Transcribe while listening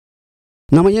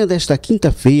Na manhã desta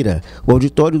quinta-feira, o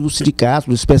auditório do Sindicato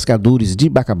dos Pescadores de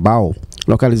Bacabal,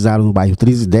 localizado no bairro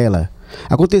Trizidela,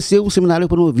 aconteceu um seminário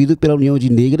promovido pela União de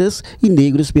Negras e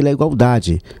Negros pela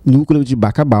Igualdade, núcleo de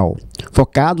Bacabal,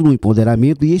 focado no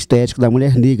empoderamento e estético da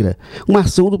mulher negra, uma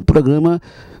ação do programa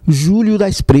Julho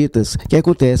das Pretas, que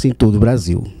acontece em todo o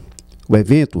Brasil. O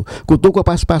evento contou com a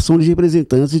participação de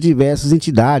representantes de diversas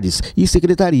entidades e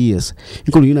secretarias,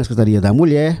 incluindo a Secretaria da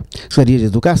Mulher, Secretaria de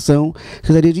Educação,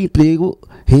 Secretaria de Emprego,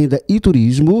 Renda e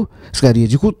Turismo, Secretaria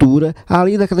de Cultura,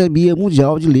 além da Academia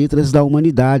Mundial de Letras da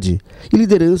Humanidade e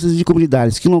lideranças de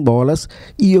comunidades quilombolas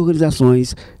e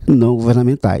organizações não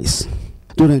governamentais.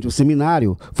 Durante o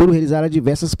seminário, foram realizadas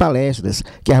diversas palestras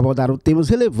que abordaram temas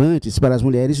relevantes para as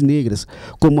mulheres negras,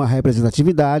 como a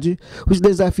representatividade, os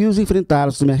desafios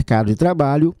enfrentados no mercado de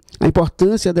trabalho, a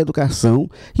importância da educação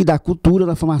e da cultura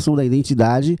na formação da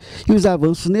identidade e os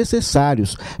avanços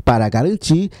necessários para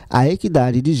garantir a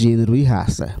equidade de gênero e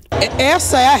raça.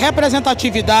 Essa é a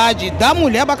representatividade da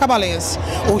mulher bacabalense.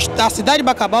 A cidade de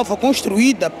Bacabal foi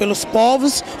construída pelos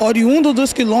povos oriundos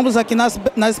dos quilombos aqui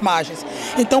nas margens.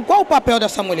 Então, qual o papel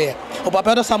dessa mulher? O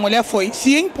papel dessa mulher foi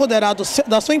se empoderar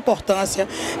da sua importância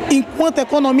enquanto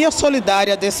economia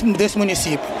solidária desse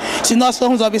município. Se nós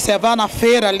formos observar na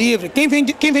feira livre, quem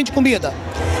vende comida?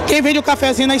 Quem vende o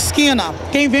cafezinho na esquina?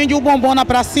 Quem vende o bombom na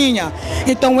pracinha?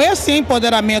 Então esse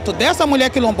empoderamento dessa mulher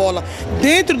quilombola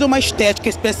dentro de uma estética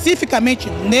especificamente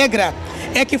negra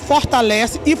é que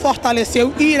fortalece e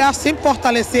fortaleceu e irá sempre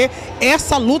fortalecer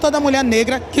essa luta da mulher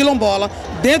negra quilombola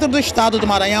dentro do estado do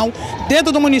Maranhão,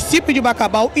 dentro do município de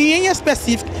Bacabal e em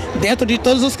específico dentro de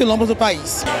todos os quilombos do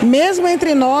país. Mesmo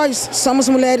entre nós, somos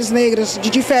mulheres negras de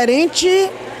diferente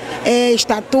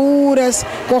estaturas,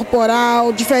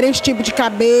 corporal, diferente tipo de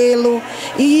cabelo,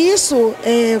 e isso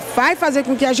vai fazer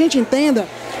com que a gente entenda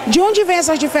de onde vem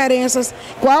essas diferenças,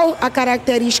 qual a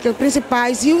característica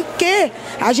principais e o que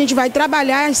a gente vai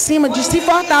trabalhar em cima de se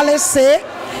fortalecer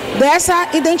dessa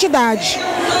identidade.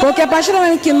 Porque a partir do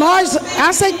momento que nós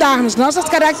aceitarmos nossas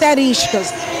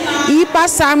características e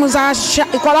passarmos a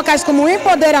colocar isso como um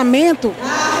empoderamento,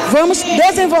 vamos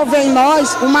desenvolver em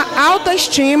nós uma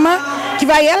autoestima que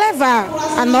vai elevar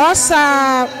a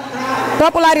nossa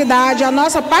popularidade, a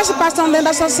nossa participação dentro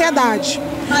da sociedade.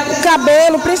 O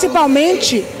cabelo,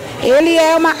 principalmente, ele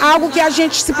é algo que a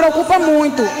gente se preocupa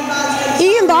muito.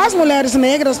 E nós, mulheres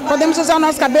negras, podemos usar o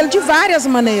nosso cabelo de várias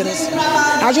maneiras.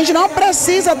 A gente não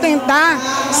precisa tentar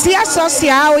se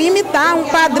associar ou imitar um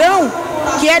padrão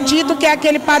que é dito que é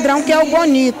aquele padrão que é o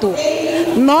bonito.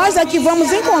 Nós aqui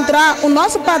vamos encontrar o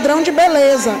nosso padrão de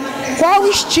beleza. Qual o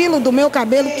estilo do meu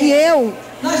cabelo que eu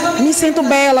me sinto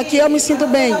bela, que eu me sinto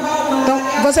bem. Então,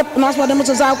 nós podemos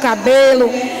usar o cabelo,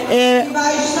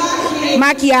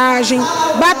 maquiagem,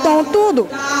 batom, tudo.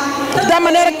 Da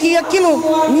maneira que aquilo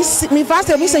me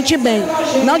faça eu me sentir bem.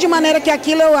 Não de maneira que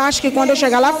aquilo eu acho que quando eu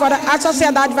chegar lá fora, a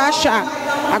sociedade vai achar.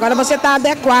 Agora você está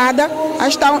adequada a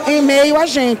estar em meio a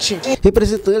gente.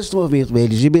 Representantes do movimento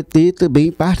LGBT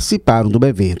também participaram do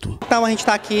evento. Então a gente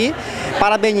está aqui,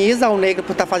 parabeniza o Unegro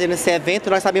por estar fazendo esse evento.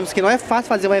 Nós sabemos que não é fácil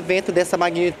fazer um evento dessa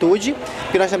magnitude,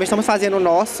 porque nós também estamos fazendo o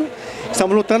nosso,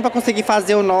 estamos lutando para conseguir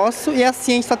fazer o nosso, e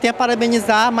assim a gente só tem a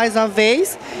parabenizar mais uma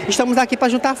vez. Estamos aqui para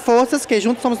juntar forças, porque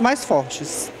juntos somos mais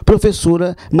fortes.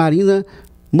 Professora Marina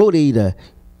Moreira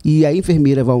e a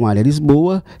enfermeira Valmária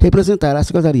Lisboa representaram a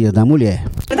Secretaria da Mulher.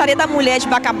 A Secretaria da Mulher de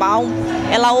Bacabal,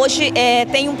 ela hoje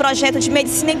tem um projeto de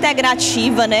medicina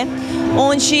integrativa, né,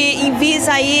 onde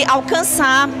visa aí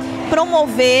alcançar,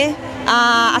 promover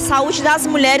a saúde das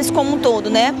mulheres como um todo,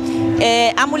 né?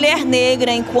 A mulher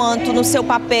negra, enquanto no seu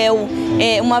papel,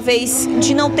 uma vez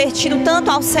de não ter tido tanto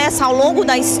acesso ao longo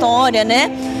da história,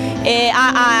 né?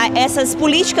 A essas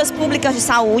políticas públicas de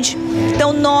saúde.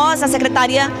 Então nós, a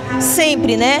Secretaria,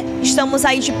 sempre, né, estamos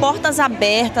aí de portas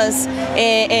abertas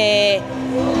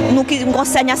no que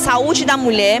concerne à saúde da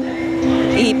mulher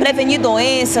e prevenir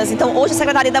doenças. Então hoje a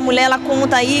Secretaria da Mulher, ela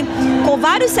conta aí com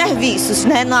vários serviços,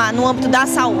 né, no âmbito da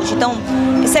saúde. Então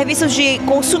serviços de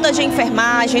consulta de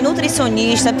enfermagem,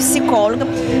 nutricionista, psicóloga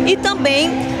e também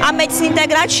a medicina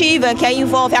integrativa, que aí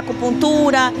envolve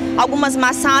acupuntura, algumas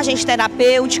massagens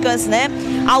terapêuticas, né,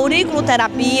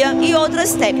 auriculoterapia e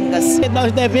outras técnicas.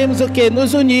 Nós devemos o quê?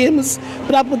 Nos unirmos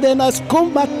para poder nós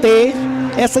combater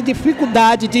essa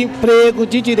dificuldade de emprego,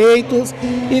 de direitos.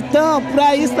 Então,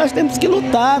 para isso nós temos que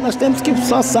lutar, nós temos que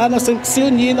forçar, nós temos que se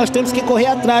unir, nós temos que correr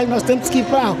atrás, nós temos que ir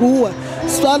para a rua,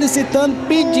 solicitando,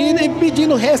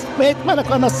 pedindo respeito para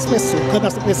com a nossa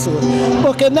pessoa.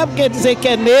 Porque não é porque dizer que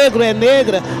é negro, é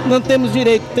negra, não temos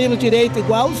direito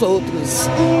igual aos outros.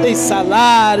 Tem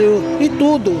salário e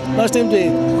tudo, nós temos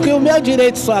direito. Porque o meu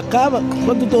direito só acaba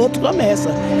quando o do outro começa.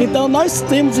 Então nós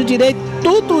temos o direito,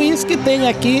 tudo isso que tem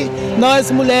aqui,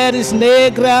 nós mulheres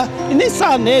negras, e nem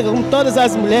só negras, como todas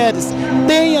as mulheres,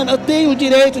 tem o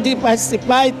direito de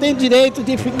participar, e tem direito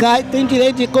de ficar, e tem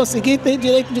direito de conseguir, tem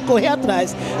direito de correr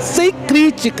atrás, sem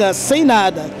críticas, sem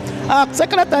nada. A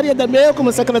secretaria da meu,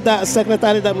 como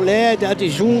secretária da mulher, de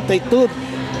adjunta e tudo,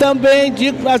 também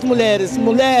digo para as mulheres,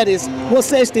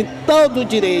 vocês têm todo o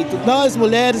direito. Nós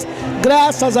mulheres,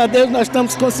 graças a Deus, nós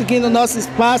estamos conseguindo o nosso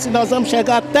espaço e nós vamos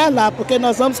chegar até lá, porque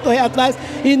nós vamos correr atrás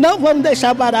e não vamos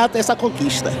deixar barato essa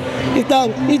conquista.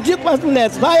 Então, e digo para as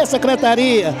mulheres, vai à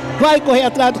secretaria, vai correr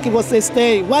atrás do que vocês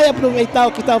têm, vai aproveitar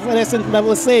o que está oferecendo para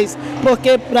vocês,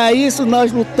 porque para isso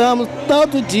nós lutamos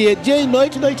todo dia e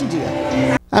noite, noite e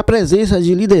dia. A presença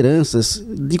de lideranças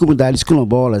de comunidades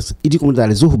quilombolas e de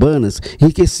comunidades urbanas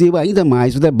enriqueceu ainda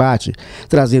mais o debate,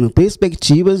 trazendo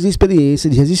perspectivas e experiência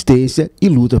de resistência e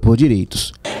luta por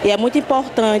direitos. E é muito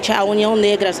importante a União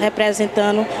Negras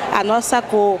representando a nossa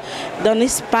cor, dando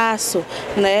espaço,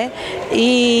 né?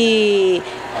 E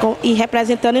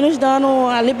representando e nos dando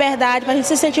a liberdade para a gente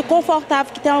se sentir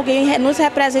confortável que tem alguém nos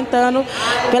representando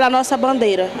pela nossa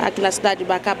bandeira aqui na cidade de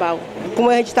Bacabal. Como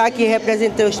a gente está aqui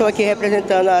representando, eu estou aqui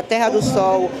representando a Terra do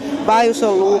Sol, bairro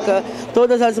São Lucas,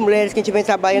 todas as mulheres que a gente vem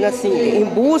trabalhando assim, em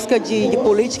busca de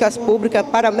políticas públicas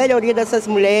para a melhoria dessas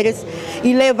mulheres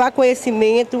e levar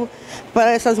conhecimento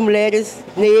para essas mulheres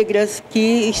negras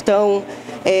que estão,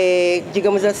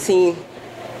 digamos assim,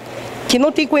 que não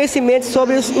tem conhecimento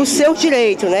sobre os seus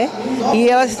direitos, né? E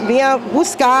elas vinham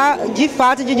buscar, de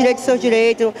fato, de direito dos seus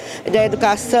direitos, da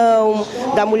educação,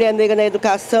 da mulher negra na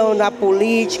educação, na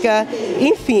política,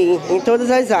 enfim, em todas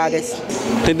as áreas.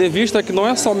 Tendo em vista que não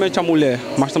é somente a mulher,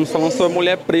 mas estamos falando sobre a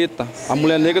mulher preta, a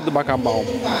mulher negra do Bacabal.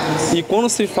 E quando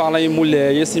se fala em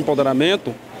mulher e esse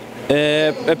empoderamento,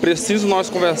 é preciso nós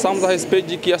conversarmos a respeito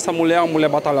de que essa mulher é uma mulher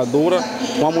batalhadora,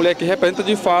 uma mulher que representa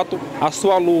de fato a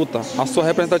sua luta, a sua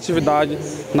representatividade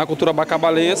na cultura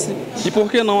bacabalense e,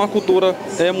 por que não, a cultura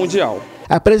mundial.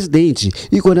 A presidente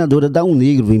e coordenadora da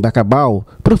Unegro em Bacabal,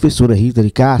 professora Rita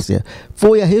de Cássia,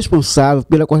 foi a responsável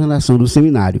pela coordenação do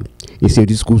seminário. Em seu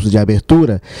discurso de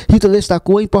abertura, Rita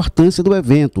destacou a importância do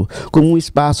evento como um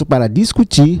espaço para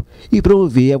discutir e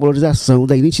promover a valorização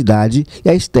da identidade e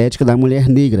a estética da mulher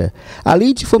negra,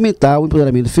 além de fomentar o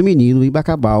empoderamento feminino em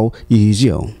Bacabal e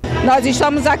região. Nós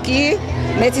estamos aqui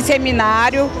nesse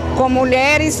seminário com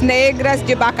mulheres negras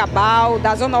de Bacabal,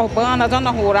 da zona urbana, zona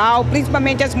rural,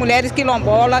 principalmente as mulheres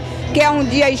quilombolas, que é um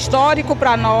dia histórico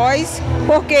para nós,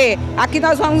 porque aqui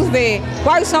nós vamos ver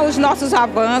quais são os nossos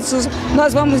avanços,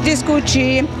 nós vamos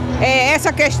discutir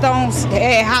essa questão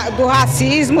do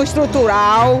racismo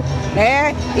estrutural,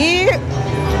 né? E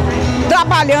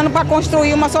trabalhando para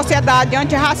construir uma sociedade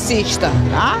antirracista.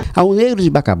 Tá? A Unegro de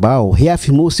Bacabal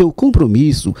reafirmou seu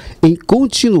compromisso em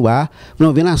continuar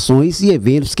promovendo ações e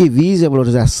eventos que visem a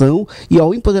valorização e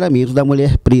ao empoderamento da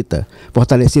mulher preta,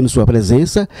 fortalecendo sua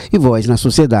presença e voz na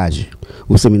sociedade.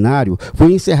 O seminário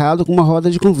foi encerrado com uma roda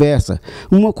de conversa,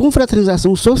 uma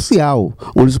confraternização social,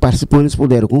 onde os participantes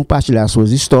puderam compartilhar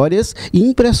suas histórias e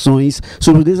impressões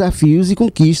sobre os desafios e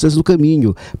conquistas do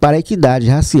caminho para a equidade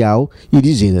racial e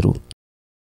de gênero.